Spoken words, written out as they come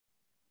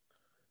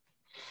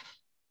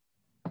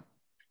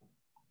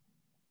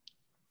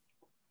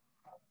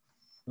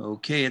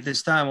Okay, at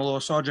this time, will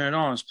Sergeant at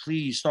Arms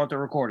please start the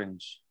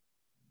recordings?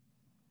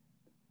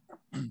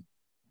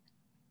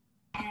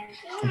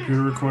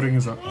 Computer recording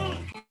is up.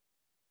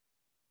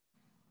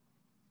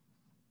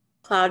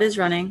 Cloud is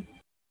running.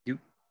 You.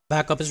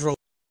 Backup is rolling.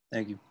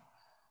 Thank you.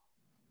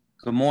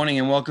 Good morning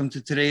and welcome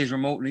to today's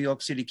remote New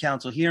York City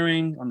Council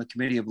hearing on the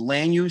Committee of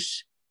Land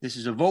Use. This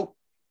is a vote.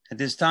 At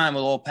this time,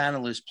 will all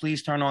panelists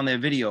please turn on their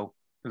video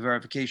for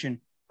verification?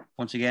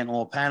 Once again,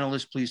 all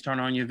panelists, please turn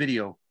on your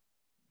video.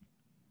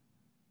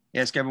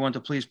 Ask everyone to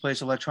please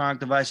place electronic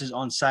devices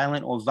on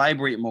silent or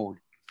vibrate mode.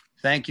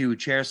 Thank you.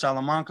 Chair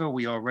Salamanca,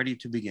 we are ready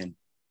to begin.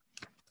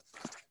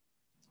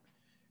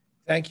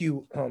 Thank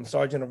you,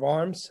 Sergeant of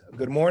Arms.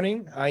 Good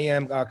morning. I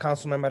am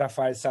Councilmember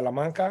Rafael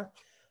Salamanca.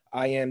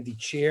 I am the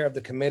chair of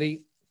the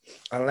Committee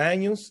on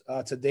Land Use.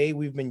 Today,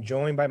 we've been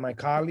joined by my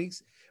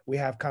colleagues. We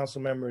have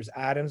Council Members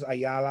Adams,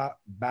 Ayala,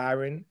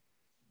 Barron,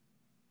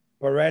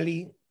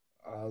 Borelli,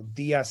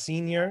 Diaz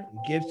Sr.,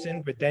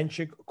 Gibson,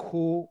 Bredenchik,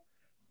 Kuhl,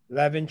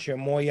 Levin, Chair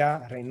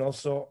Moya,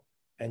 Reynoso,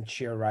 and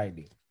Chair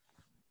Riley.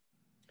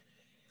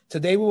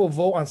 Today, we will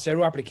vote on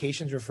several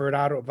applications referred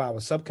out of our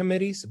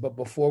subcommittees, but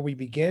before we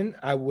begin,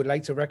 I would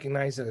like to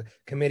recognize the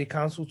committee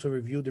council to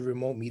review the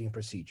remote meeting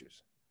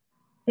procedures.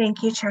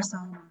 Thank you, Chair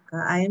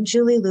Salamanca. I am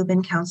Julie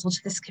Lubin, counsel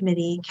to this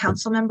committee.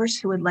 Council members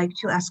who would like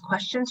to ask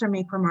questions or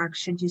make remarks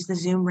should use the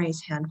Zoom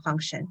raise hand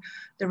function.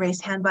 The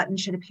raise hand button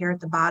should appear at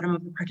the bottom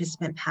of the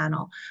participant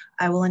panel.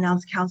 I will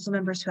announce council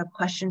members who have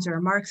questions or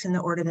remarks in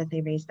the order that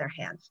they raise their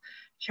hands.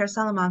 Chair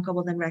Salamanca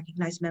will then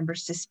recognize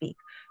members to speak.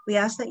 We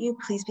ask that you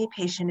please be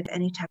patient if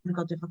any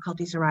technical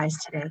difficulties arise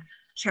today.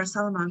 Chair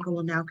Salamanca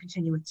will now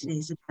continue with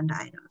today's agenda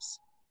items.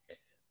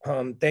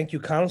 Thank you,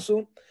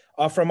 council.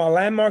 From our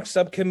landmark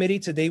subcommittee,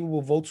 today we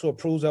will vote to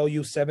approve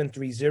LU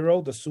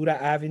 730, the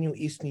Suda Avenue,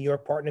 East New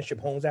York Partnership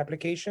Homes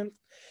application.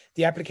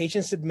 The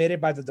application submitted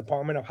by the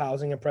Department of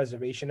Housing and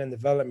Preservation and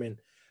Development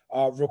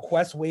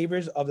requests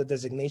waivers of the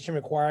designation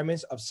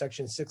requirements of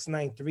Section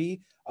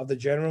 693 of the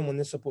General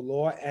Municipal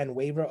Law and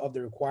waiver of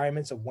the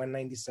requirements of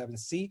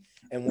 197C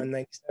and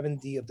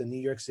 197D of the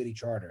New York City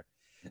Charter.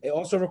 It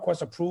also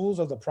requests approvals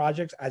of the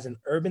project as an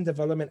Urban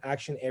Development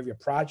Action Area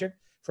project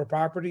for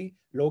property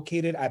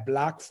located at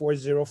Block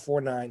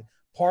 4049,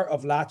 part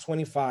of Lot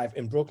 25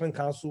 in Brooklyn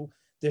Council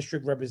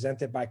District,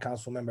 represented by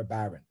Councilmember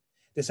Barron.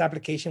 This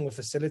application will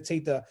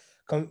facilitate the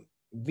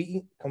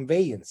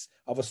conveyance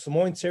of a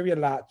small interior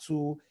lot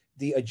to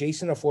the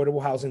adjacent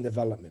affordable housing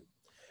development.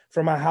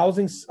 From our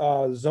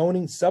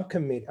zoning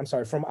subcommittee,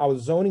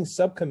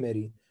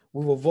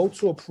 we will vote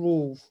to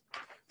approve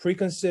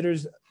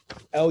preconsiders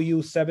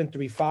LU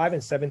 735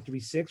 and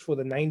 736 for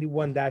the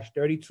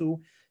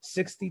 91-32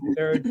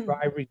 63rd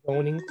Drive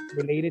rezoning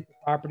related to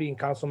property in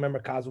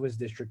Councilmember Cosway's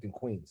district in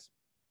Queens.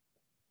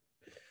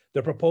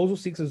 The proposal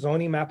seeks a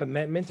zoning map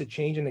amendment to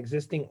change an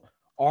existing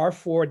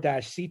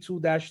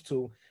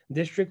R4-C2-2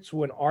 district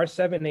to an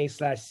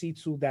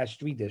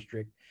R7A/C2-3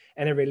 district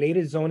and a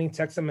related zoning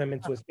text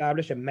amendment to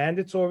establish a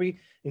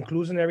mandatory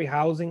inclusionary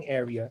housing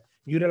area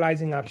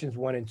utilizing options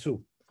 1 and 2.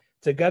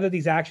 Together,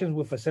 these actions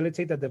will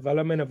facilitate the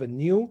development of a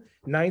new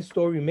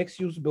 9-story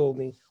mixed-use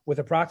building with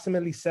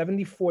approximately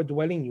 74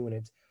 dwelling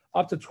units,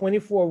 up to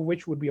 24 of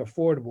which would be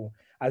affordable,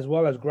 as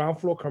well as ground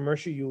floor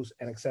commercial use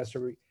and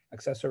accessory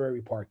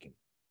parking.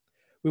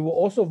 We will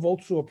also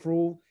vote to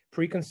approve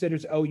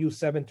preconsiders LU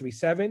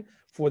 737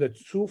 for the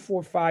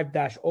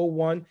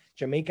 245-01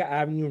 Jamaica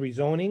Avenue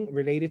rezoning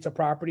related to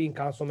property in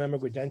Councilmember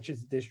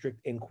Grodenchik's district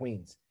in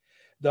Queens.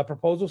 The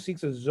proposal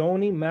seeks a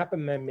zoning map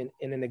amendment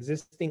in an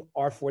existing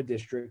R4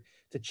 district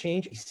to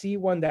change a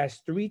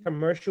C1-3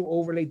 commercial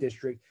overlay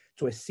district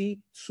to a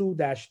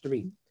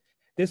C2-3.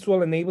 This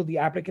will enable the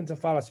applicant to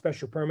file a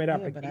special permit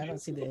application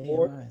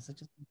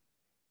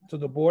to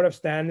the Board of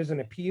Standards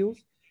and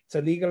Appeals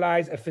to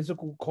legalize a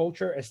physical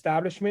culture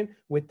establishment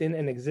within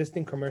an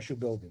existing commercial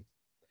building.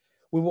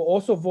 We will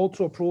also vote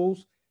to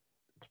approve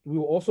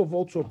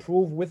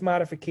with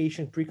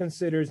modification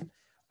preconsiders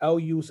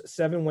LUs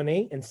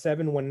 718 and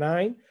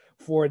 719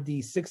 for the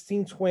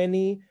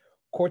 1620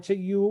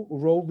 Corteyou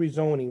Road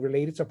rezoning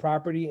related to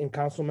property in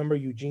Councilmember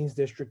Eugene's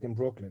district in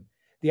Brooklyn.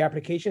 The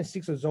application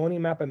seeks a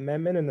zoning map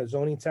amendment and a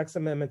zoning text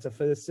amendment to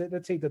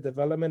facilitate the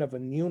development of a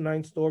new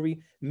 9-story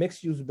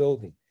mixed-use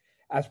building.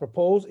 As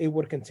proposed, it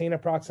would contain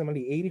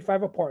approximately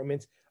 85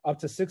 apartments, up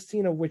to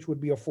 16 of which would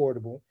be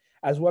affordable,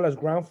 as well as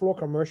ground floor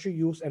commercial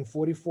use and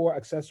 44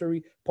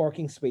 accessory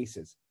parking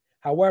spaces.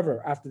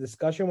 However, after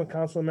discussion with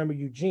Councilmember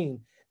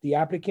Eugene, the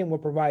applicant will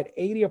provide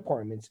 80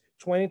 apartments,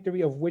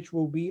 23 of which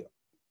will be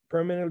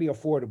permanently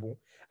affordable.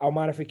 Our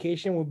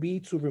modification will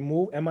be to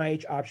remove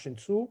MIH option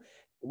 2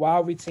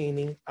 while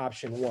retaining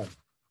option 1.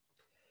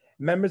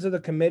 Members of the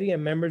committee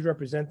and members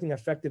representing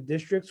affected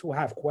districts who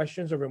have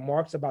questions or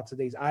remarks about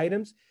today's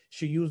items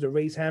should use the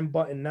raise hand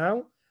button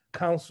now.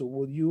 Council,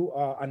 will you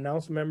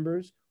announce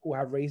members who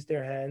have raised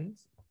their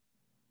hands?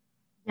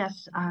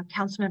 Yes,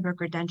 Councilmember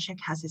Grodenchik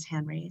has his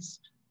hand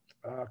raised.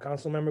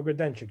 Councilmember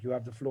Grodenchik, you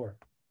have the floor.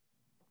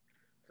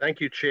 Thank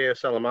you, Chair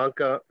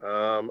Salamanca.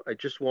 I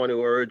just want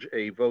to urge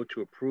a vote to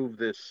approve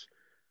this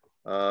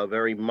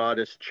Very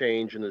modest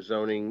change in the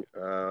zoning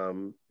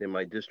in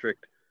my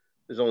district.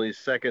 There's only a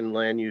second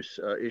land use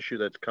issue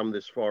that's come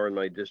this far in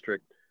my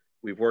district.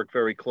 We've worked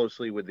very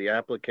closely with the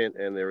applicant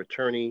and their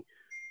attorney,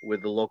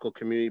 with the local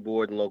community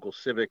board and local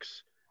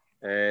civics.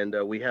 And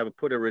we have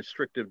put a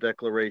restrictive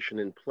declaration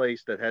in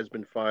place that has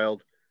been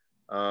filed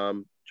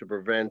to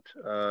prevent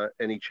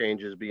any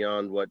changes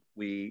beyond what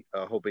we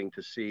are hoping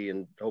to see,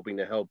 and hoping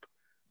to help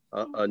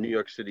a New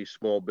York City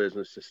small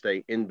business to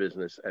stay in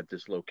business at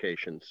this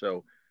location.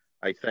 So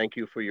I thank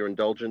you for your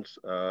indulgence,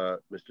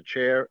 Mr.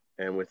 Chair.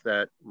 And with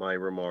that, my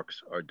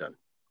remarks are done.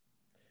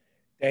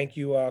 Thank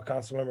you,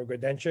 Councilmember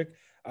Grodenchik.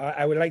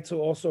 I would like to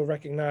also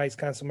recognize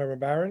Councilmember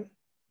Barron.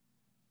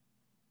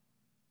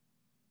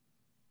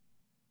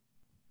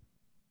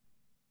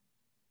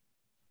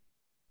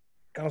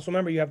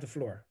 Councilmember, you have the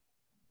floor.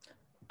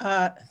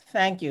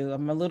 Thank you.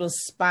 I'm a little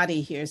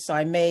spotty here, so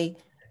I may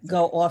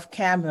go off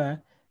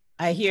camera.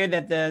 I hear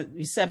that the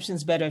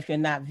reception's better if you're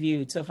not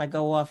viewed. So if I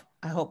go off,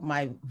 I hope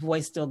my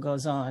voice still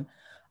goes on.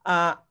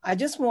 I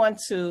just want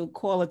to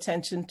call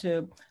attention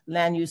to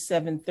Land Use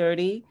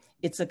 730.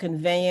 It's a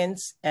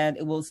conveyance, and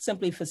it will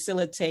simply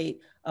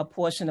facilitate a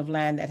portion of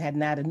land that had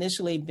not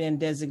initially been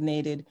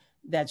designated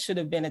that should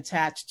have been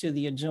attached to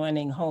the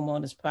adjoining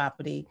homeowner's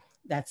property.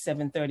 That's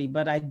 730.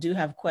 But I do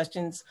have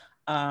questions.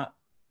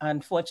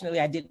 Unfortunately,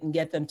 I didn't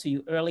get them to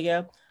you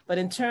earlier. But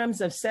in terms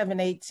of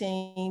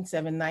 718,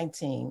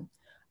 719,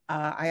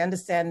 I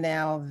understand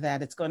now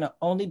that it's going to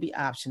only be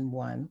option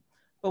one.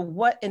 But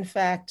what, in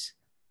fact,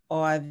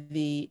 are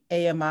the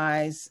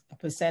AMI's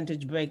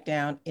percentage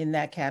breakdown in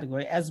that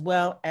category, as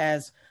well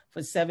as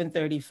for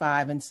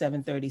 735 and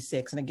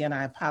 736? And again,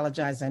 I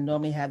apologize. I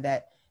normally have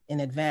that in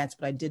advance,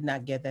 but I did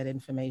not get that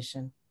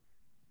information.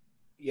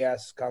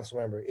 Yes,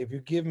 Councilmember. If you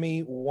give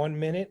me 1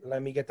 minute,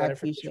 let me get that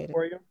information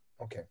for you.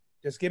 Okay.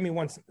 Just give me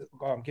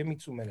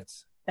 2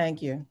 minutes.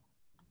 Thank you.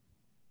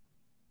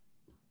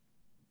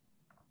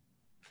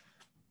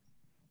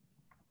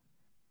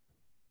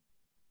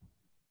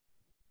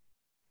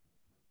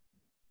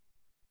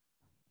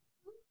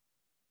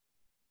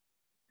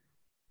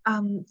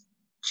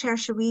 Chair,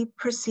 should we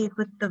proceed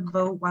with the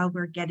vote while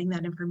we're getting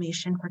that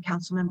information for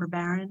Councilmember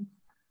Barron?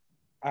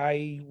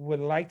 I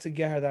would like to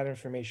get her that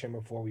information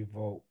before we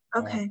vote.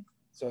 Okay.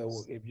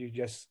 So if you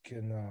just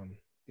can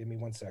give me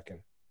 1 second.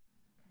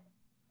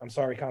 I'm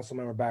sorry,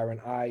 Councilmember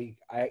Barron. I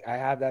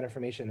have that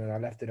information and I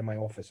left it in my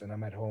office and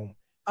I'm at home.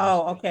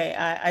 Oh, okay.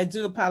 I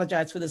do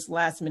apologize for this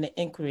last minute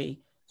inquiry.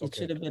 It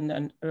should have been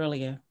done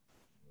earlier.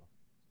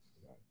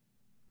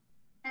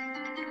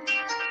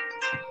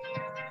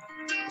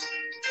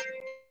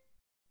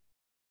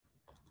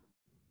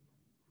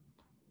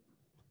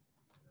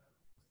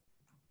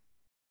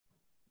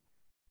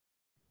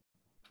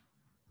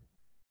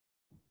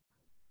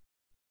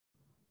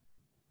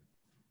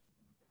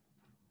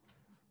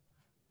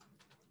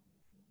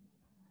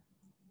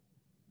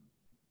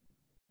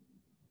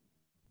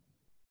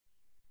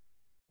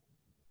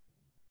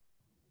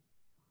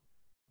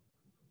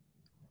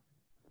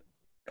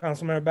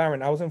 Councilmember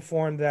Barron, I was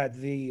informed that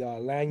the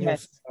land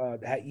use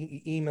had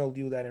emailed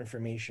you that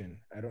information.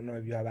 I don't know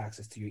if you have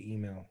access to your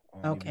email.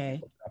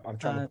 Okay. I'm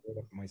trying to pull it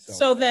up myself.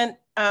 So then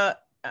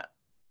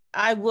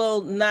I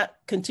will not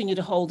continue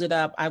to hold it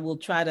up. I will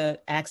try to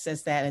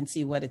access that and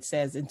see what it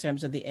says in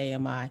terms of the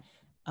AMI.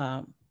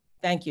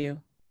 Thank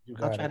you.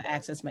 I'll try to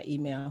access my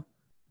email.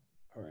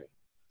 All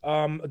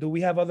right. Do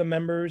we have other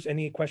members?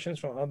 Any questions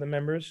from other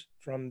members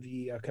from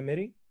the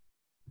committee?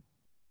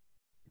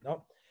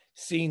 No.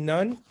 Seeing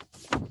none,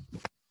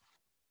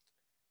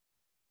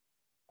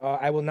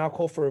 I will now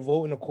call for a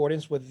vote in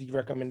accordance with the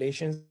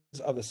recommendations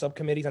of the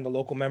subcommittees and the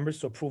local members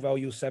to approve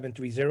LU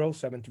 730,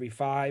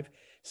 735,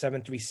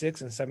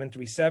 736, and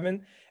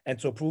 737, and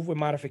to approve with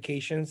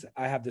modifications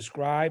I have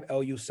described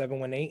LU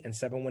 718 and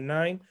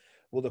 719.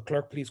 Will the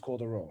clerk please call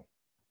the roll?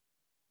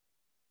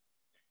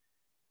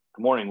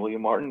 Good morning,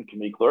 William Martin,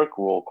 Committee Clerk.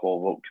 Roll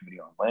call vote, Committee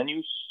on Land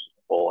Use.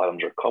 All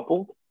items are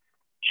coupled.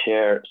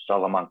 Chair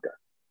Salamanca.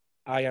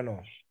 Aye on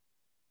all.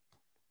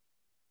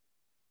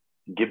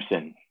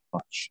 Gibson.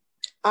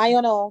 Aye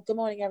on all. Good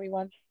morning,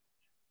 everyone.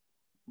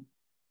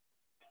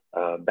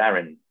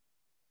 Barron.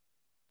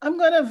 I'm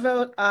going to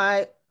vote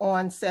aye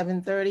on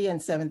 730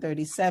 and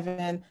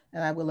 737,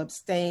 and I will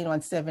abstain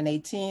on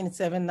 718,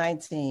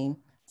 719,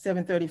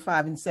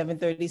 735, and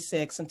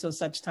 736 until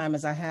such time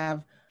as I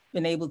have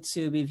been able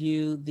to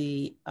review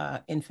the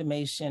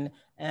information.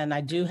 And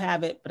I do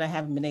have it, but I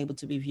haven't been able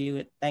to review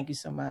it. Thank you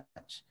so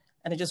much.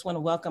 And I just want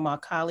to welcome our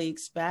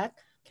colleagues back.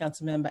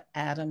 Councilmember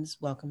Adams,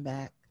 welcome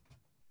back.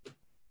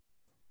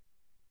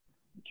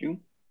 Thank you.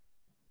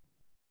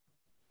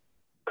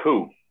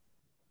 Koo.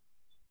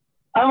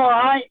 I'm all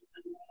right.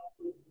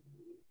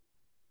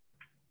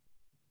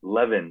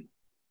 Levin.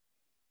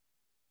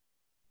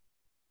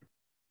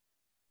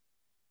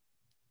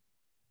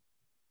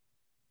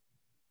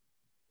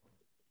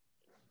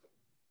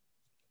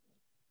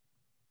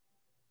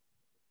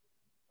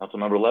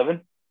 Councilmember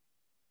Levin.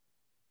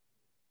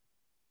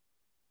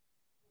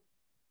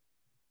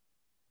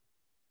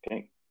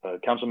 Okay.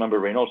 Councilmember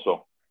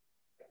Reynoso.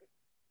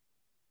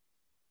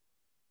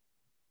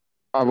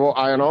 I vote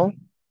aye on all.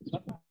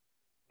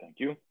 Thank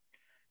you.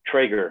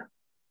 Traeger.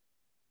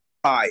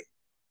 Aye.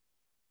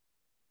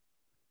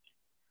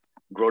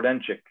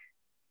 Grodenchik.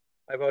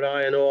 I vote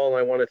aye on all, and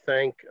I want to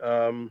thank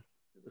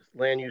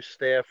land use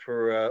staff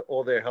for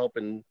all their help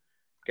in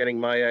getting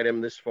my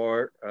item this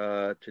far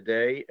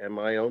today, and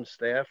my own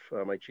staff,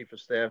 my chief of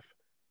staff,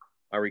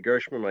 Ari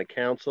Gershman, my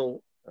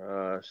counsel,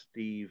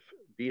 Steve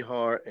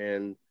Bihar,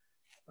 and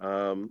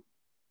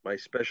my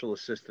special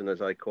assistant,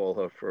 as I call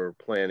her, for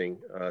planning,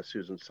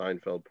 Susan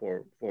Seinfeld,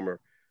 former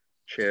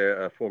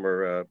chair,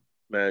 former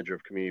manager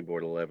of Community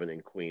Board 11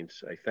 in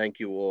Queens. I thank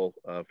you all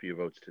for your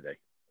votes today.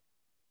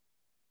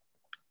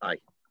 Aye.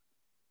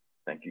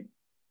 Thank you.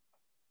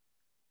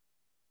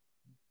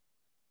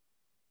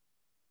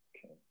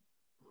 Okay.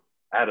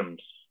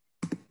 Adams.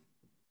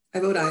 I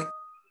vote aye.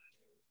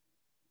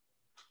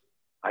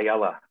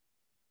 Ayala.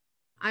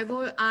 I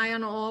vote aye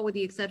on all with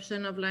the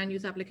exception of land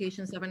use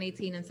application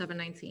 718 and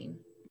 719.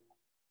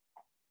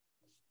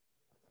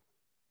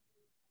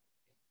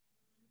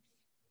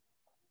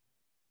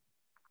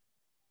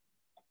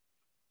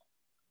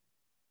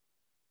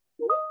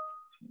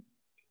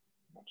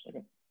 One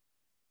second.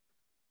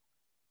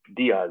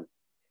 Diaz.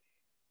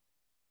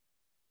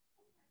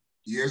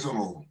 Yes on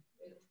all.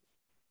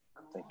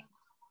 Thank you.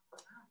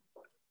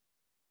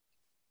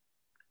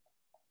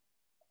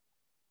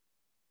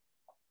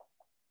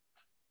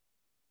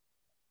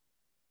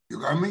 You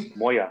got me?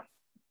 Moya.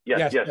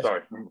 Yes, Yes.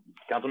 sorry.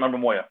 Councilmember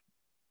Moya.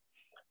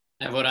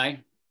 I vote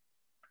aye.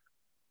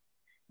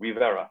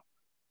 Rivera.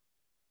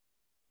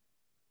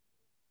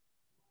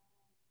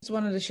 Just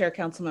wanted to share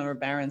Councilmember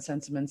Barron's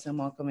sentiments in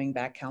welcoming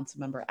back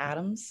Councilmember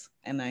Adams,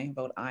 and I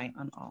vote aye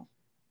on all.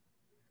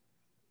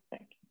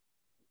 Thank you.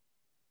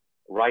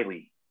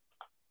 Riley.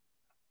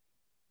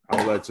 I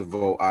would like to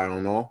vote aye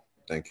on all.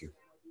 Thank you.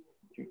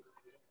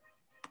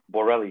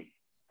 Borelli.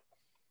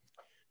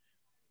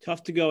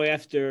 Tough to go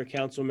after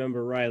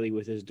Councilmember Riley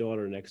with his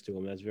daughter next to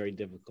him. That's very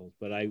difficult,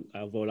 but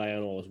I'll vote aye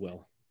on all as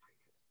well.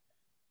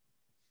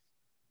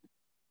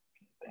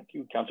 Thank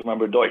you.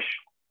 Councilmember Deutsch.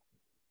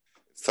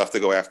 It's tough to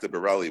go after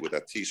Borelli with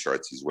that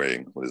T-shirt he's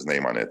wearing with his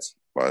name on it,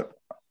 but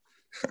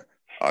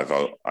I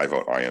vote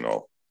aye on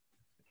all.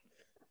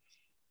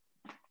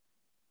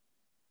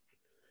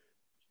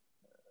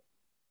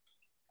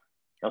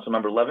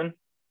 Councilmember Levin.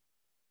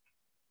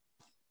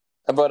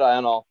 I vote aye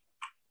on all.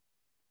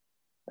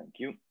 Thank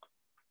you.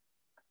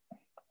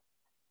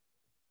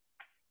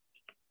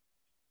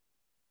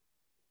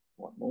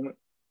 One moment.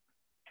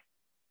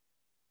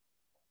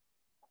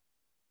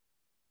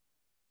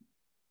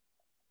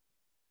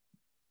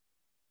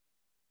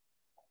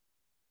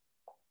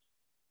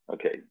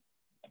 Okay.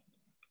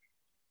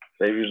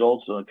 Save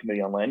results on the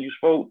Committee on Land Use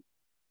vote.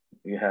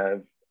 We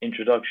have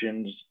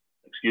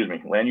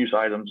land use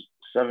items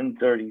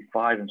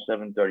 735 and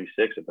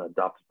 736 have been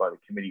adopted by the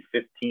committee,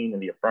 15 in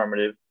the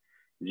affirmative,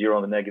 0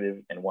 in the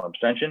negative, and 1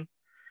 abstention.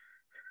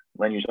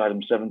 Land use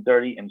items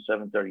 730 and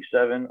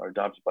 737 are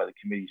adopted by the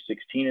committee,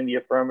 16 in the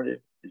affirmative,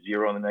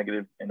 0 in the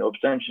negative, and no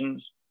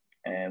abstentions.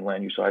 And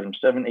land use items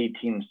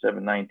 718 and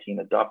 719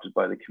 adopted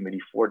by the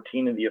committee,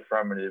 14 in the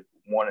affirmative,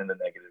 1 in the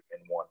negative,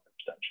 and 1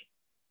 abstention.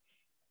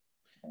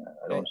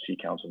 I don't see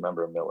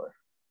Councilmember Miller.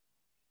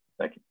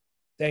 Thank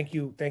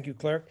you. Thank you,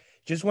 Clerk.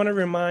 Just want to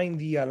remind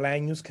the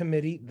Land Use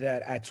Committee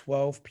that at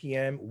 12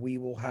 p.m. we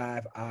will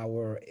have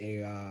our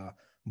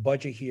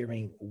budget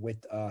hearing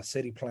with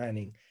City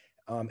Planning,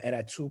 and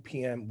at 2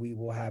 p.m. we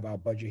will have our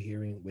budget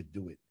hearing with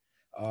Do It.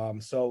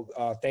 So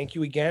thank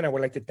you again. I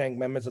would like to thank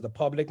members of the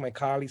public, my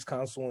colleagues,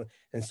 council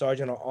and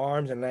sergeant at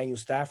arms, and land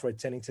use staff for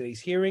attending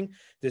today's hearing.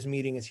 This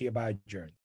meeting is hereby adjourned.